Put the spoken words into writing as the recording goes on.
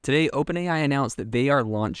Today, OpenAI announced that they are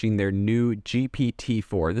launching their new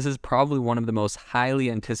GPT-4. This is probably one of the most highly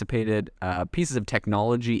anticipated pieces of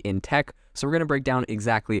technology in tech. So we're going to break down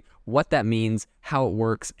exactly what that means, how it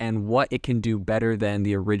works, and what it can do better than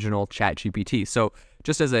the original ChatGPT. So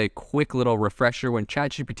just as a quick little refresher, when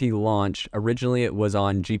ChatGPT launched, originally it was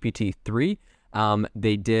on GPT-3.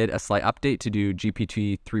 They did a slight update to do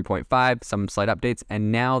GPT 3.5, some slight updates,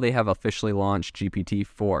 and now they have officially launched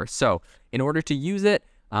GPT-4. So in order to use it,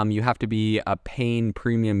 you have to be a paying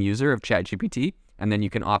premium user of ChatGPT, and then you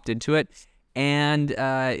can opt into it. And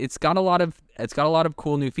it's got a lot of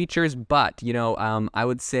cool new features. But I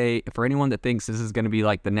would say for anyone that thinks this is going to be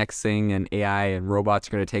like the next thing, and AI and robots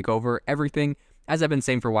are going to take over everything, as I've been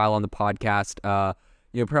saying for a while on the podcast,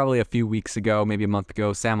 probably a few weeks ago, maybe a month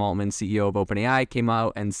ago, Sam Altman, CEO of OpenAI, came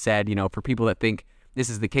out and said, for people that think this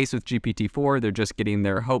is the case with GPT-4, they're just getting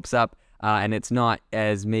their hopes up, and it's not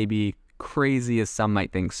as maybe crazy as some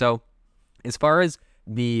might think. So as far as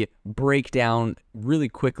the breakdown really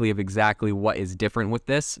quickly of exactly what is different with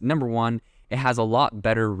this, number one, it has a lot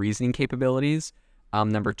better reasoning capabilities.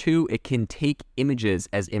 Number two, it can take images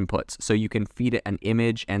as inputs. So you can feed it an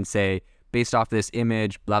image and say, based off this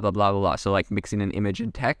image, blah, blah, blah, blah, blah. So like mixing an image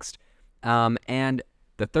and text. And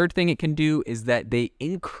the third thing it can do is that they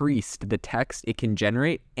increased the text it can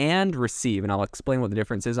generate and receive. And I'll explain what the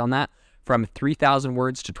difference is on that, from 3,000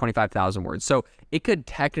 words to 25,000 words. So it could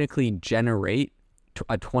technically generate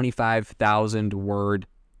a 25,000 word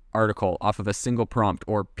article off of a single prompt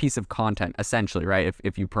or piece of content, essentially, right?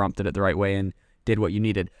 If you prompted it the right way and did what you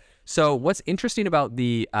needed. So what's interesting about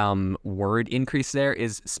the word increase there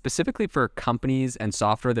is specifically for companies and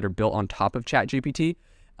software that are built on top of ChatGPT.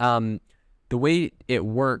 The way it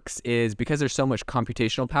works is because there's so much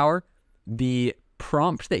computational power, the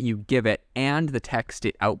prompt that you give it and the text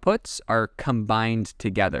it outputs are combined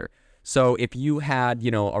together. So if you had,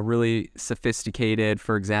 a really sophisticated,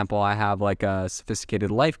 for example, I have like a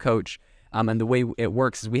sophisticated life coach, and the way it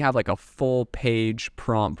works is we have like a full page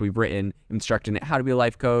prompt we've written instructing it how to be a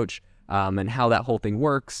life coach, and how that whole thing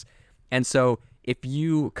works. And so if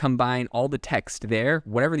you combine all the text there,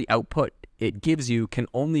 whatever the output it gives you can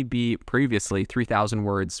only be previously 3,000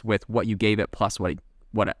 words with what you gave it plus what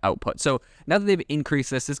output. So now that they've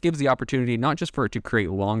increased this gives the opportunity not just for it to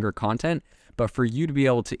create longer content, but for you to be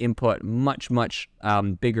able to input much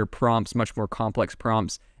bigger prompts, much more complex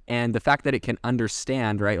prompts. And the fact that it can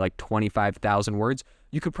understand, right, like 25,000 words,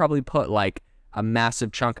 you could probably put like a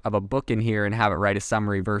massive chunk of a book in here and have it write a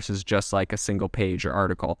summary versus just like a single page or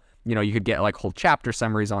article. You could get like whole chapter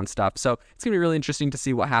summaries on stuff. So it's gonna be really interesting to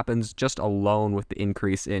see what happens just alone with the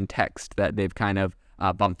increase in text that they've kind of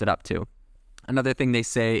bumped it up to. Another thing they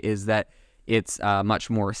say is that it's much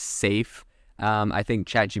more safe. I think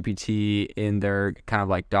ChatGPT in their kind of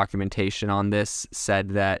like documentation on this said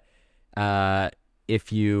that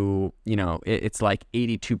if it's like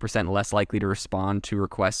 82% less likely to respond to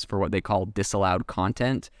requests for what they call disallowed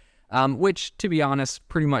content, which to be honest,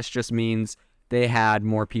 pretty much just means they had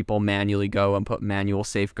more people manually go and put manual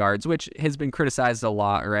safeguards, which has been criticized a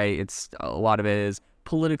lot, right? A lot of it is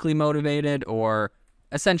politically motivated or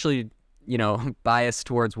essentially biased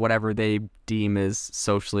towards whatever they deem as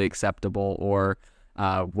socially acceptable or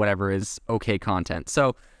whatever is okay content.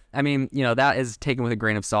 So, I mean, that is taken with a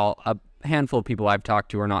grain of salt. A handful of people I've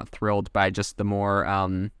talked to are not thrilled by just the more,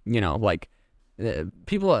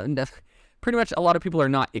 people, pretty much a lot of people are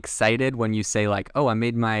not excited when you say like, oh, I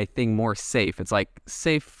made my thing more safe. It's like,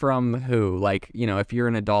 safe from who? Like, if you're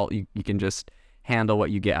an adult, you can just handle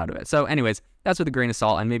what you get out of it. So anyways, that's with a grain of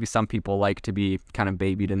salt, and maybe some people like to be kind of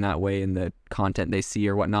babied in that way in the content they see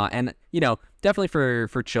or whatnot. And, definitely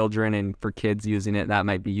for children and for kids using it, that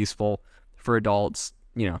might be useful. For adults,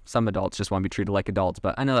 some adults just want to be treated like adults,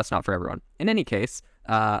 but I know that's not for everyone. In any case,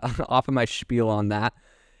 off of my spiel on that,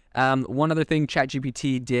 one other thing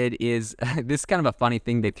ChatGPT did is, this is kind of a funny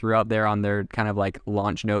thing they threw out there on their kind of like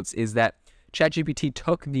launch notes, is that ChatGPT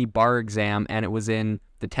took the bar exam and it was in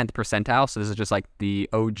the 10th percentile. So this is just like the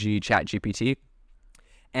OG ChatGPT.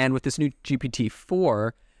 And with this new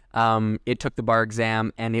GPT-4, it took the bar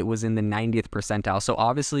exam and it was in the 90th percentile. So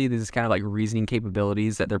obviously this is kind of like reasoning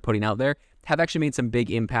capabilities that they're putting out there have actually made some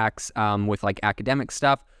big impacts with like academic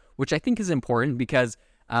stuff, which I think is important because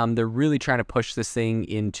they're really trying to push this thing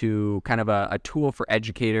into kind of a tool for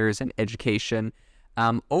educators and education.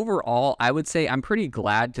 Overall, I would say I'm pretty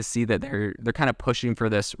glad to see that they're kind of pushing for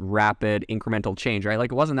this rapid incremental change, right?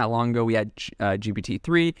 Like it wasn't that long ago we had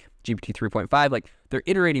GPT-3, GPT 3.5. Like they're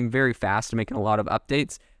iterating very fast and making a lot of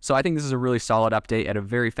updates. So I think this is a really solid update at a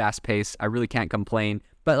very fast pace. I really can't complain.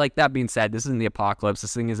 But like that being said, this isn't the apocalypse.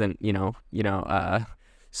 This thing isn't,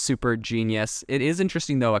 super genius. It is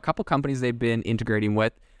interesting though, a couple companies they've been integrating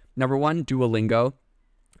with. Number one, Duolingo.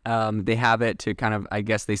 They have it to kind of, I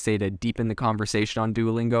guess they say, to deepen the conversation on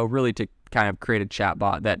Duolingo, really to kind of create a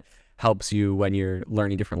chatbot that helps you when you're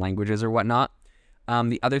learning different languages or whatnot.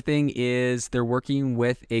 The other thing is they're working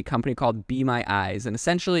with a company called Be My Eyes, and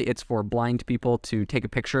essentially it's for blind people to take a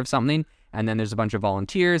picture of something, and then there's a bunch of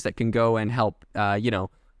volunteers that can go and help,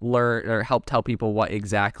 learn or help tell people what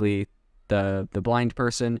exactly the blind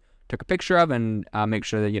person took a picture of, and make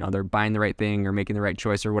sure that they're buying the right thing or making the right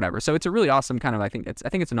choice or whatever. So it's a really awesome kind of, I think it's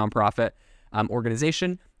a nonprofit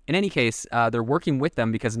organization. In any case, they're working with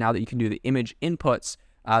them because now that you can do the image inputs,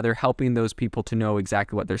 they're helping those people to know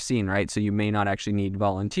exactly what they're seeing, right? So you may not actually need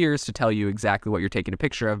volunteers to tell you exactly what you're taking a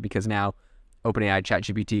picture of, because now OpenAI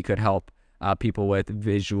ChatGPT could help people with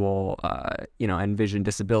visual, and vision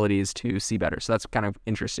disabilities to see better. So that's kind of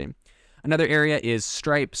interesting. Another area is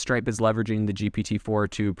Stripe. Stripe is leveraging the GPT-4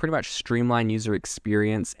 to pretty much streamline user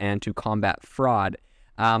experience and to combat fraud.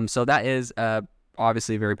 So that is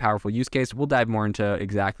obviously a very powerful use case. We'll dive more into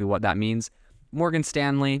exactly what that means. Morgan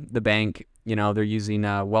Stanley, the bank, they're using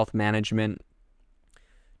wealth management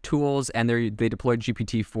tools, and they deployed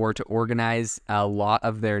GPT-4 to organize a lot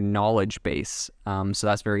of their knowledge base. So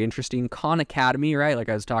that's very interesting. Khan Academy, right? Like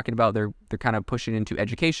I was talking about, they're kind of pushing into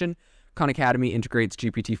education. Khan Academy integrates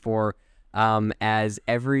GPT-4 as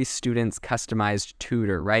every student's customized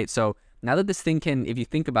tutor, right? So now that this thing can, if you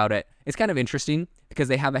think about it, it's kind of interesting because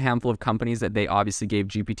they have a handful of companies that they obviously gave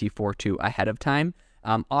GPT-4 to ahead of time.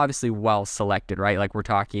 Obviously well selected, right? Like we're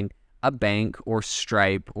talking a bank or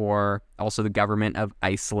Stripe, or also the government of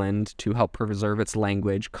Iceland to help preserve its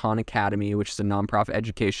language, Khan Academy, which is a nonprofit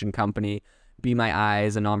education company, Be My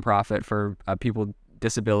Eyes, a nonprofit for people with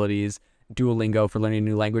disabilities, Duolingo for learning a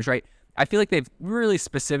new language, right? I feel like they've really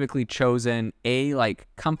specifically chosen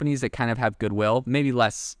companies that kind of have goodwill, maybe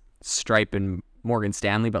less Stripe and Morgan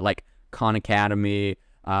Stanley, but like Khan Academy,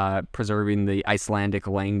 preserving the Icelandic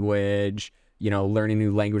language, learning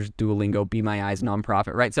new language, Duolingo, Be My Eyes,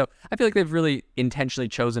 nonprofit, right? So I feel like they've really intentionally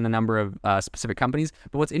chosen a number of specific companies.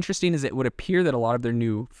 But what's interesting is it would appear that a lot of their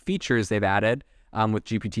new features they've added with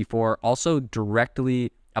GPT-4 also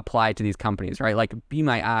directly apply to these companies, right? Like Be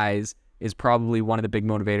My Eyes is probably one of the big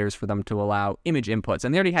motivators for them to allow image inputs.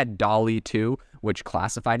 And they already had DALL-E 2, which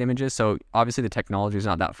classified images. So obviously the technology is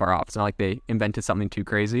not that far off. It's not like they invented something too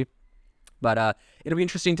crazy. But it'll be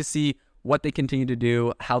interesting to see what they continue to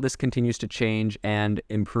do, how this continues to change and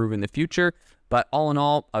improve in the future. But all in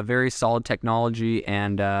all, a very solid technology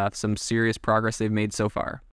and some serious progress they've made so far.